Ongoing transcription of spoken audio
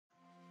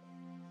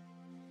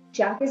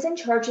Jack is in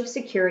charge of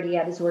security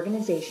at his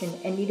organization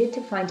and needed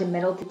to find a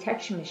metal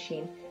detection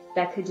machine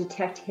that could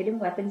detect hidden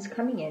weapons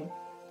coming in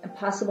and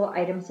possible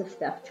items of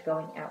theft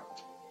going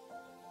out.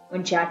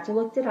 When Jack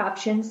looked at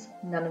options,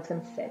 none of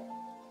them fit.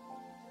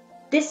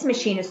 This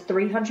machine is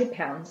 300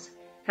 pounds,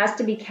 has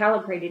to be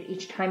calibrated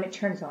each time it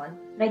turns on,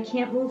 and I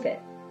can't move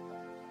it.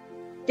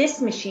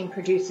 This machine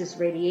produces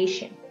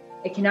radiation.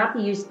 It cannot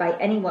be used by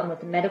anyone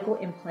with a medical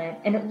implant,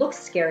 and it looks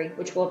scary,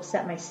 which will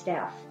upset my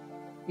staff.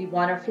 We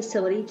want our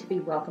facility to be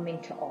welcoming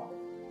to all.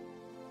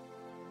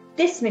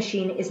 This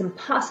machine is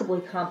impossibly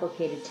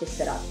complicated to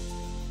set up.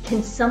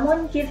 Can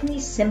someone give me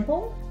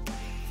simple?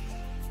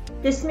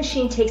 This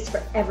machine takes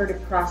forever to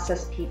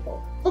process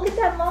people. Look at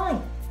that line.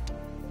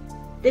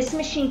 This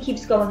machine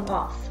keeps going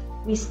off.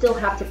 We still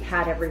have to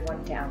pat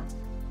everyone down.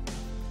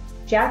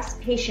 Jack's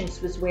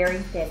patience was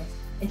wearing thin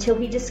until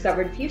he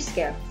discovered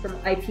ViewScan from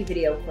IP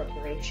Video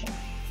Corporation.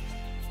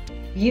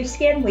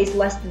 ViewScan weighs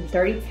less than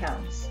 30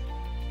 pounds.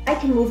 I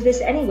can move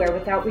this anywhere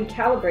without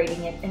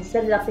recalibrating it and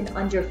set it up in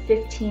under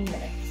 15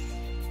 minutes.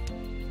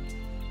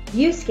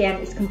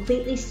 ViewScan is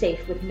completely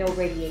safe with no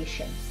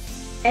radiation.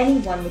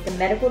 Anyone with a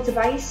medical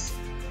device,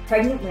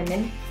 pregnant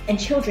women, and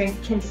children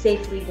can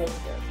safely go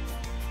through.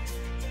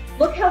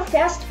 Look how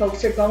fast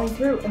folks are going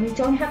through, and we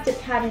don't have to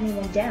pat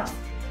anyone down.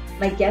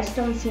 My guests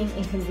don't seem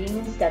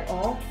inconvenienced at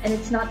all, and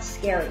it's not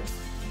scary.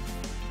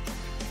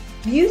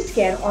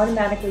 ViewScan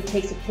automatically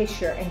takes a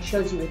picture and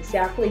shows you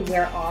exactly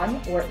where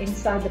on or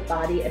inside the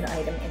body an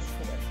item is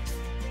hidden.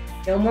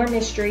 No more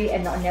mystery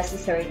and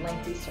unnecessary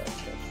lengthy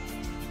searches.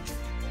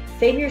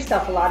 Save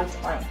yourself a lot of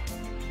time.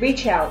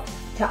 Reach out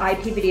to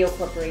IP Video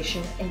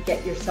Corporation and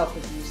get yourself a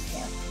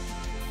ViewScan.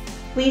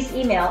 Please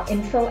email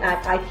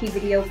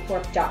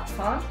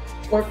info@ipvideocorp.com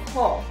or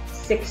call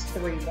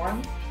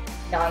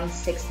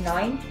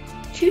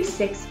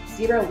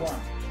 631-969-2601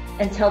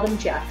 and tell them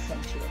Jack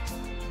sent you.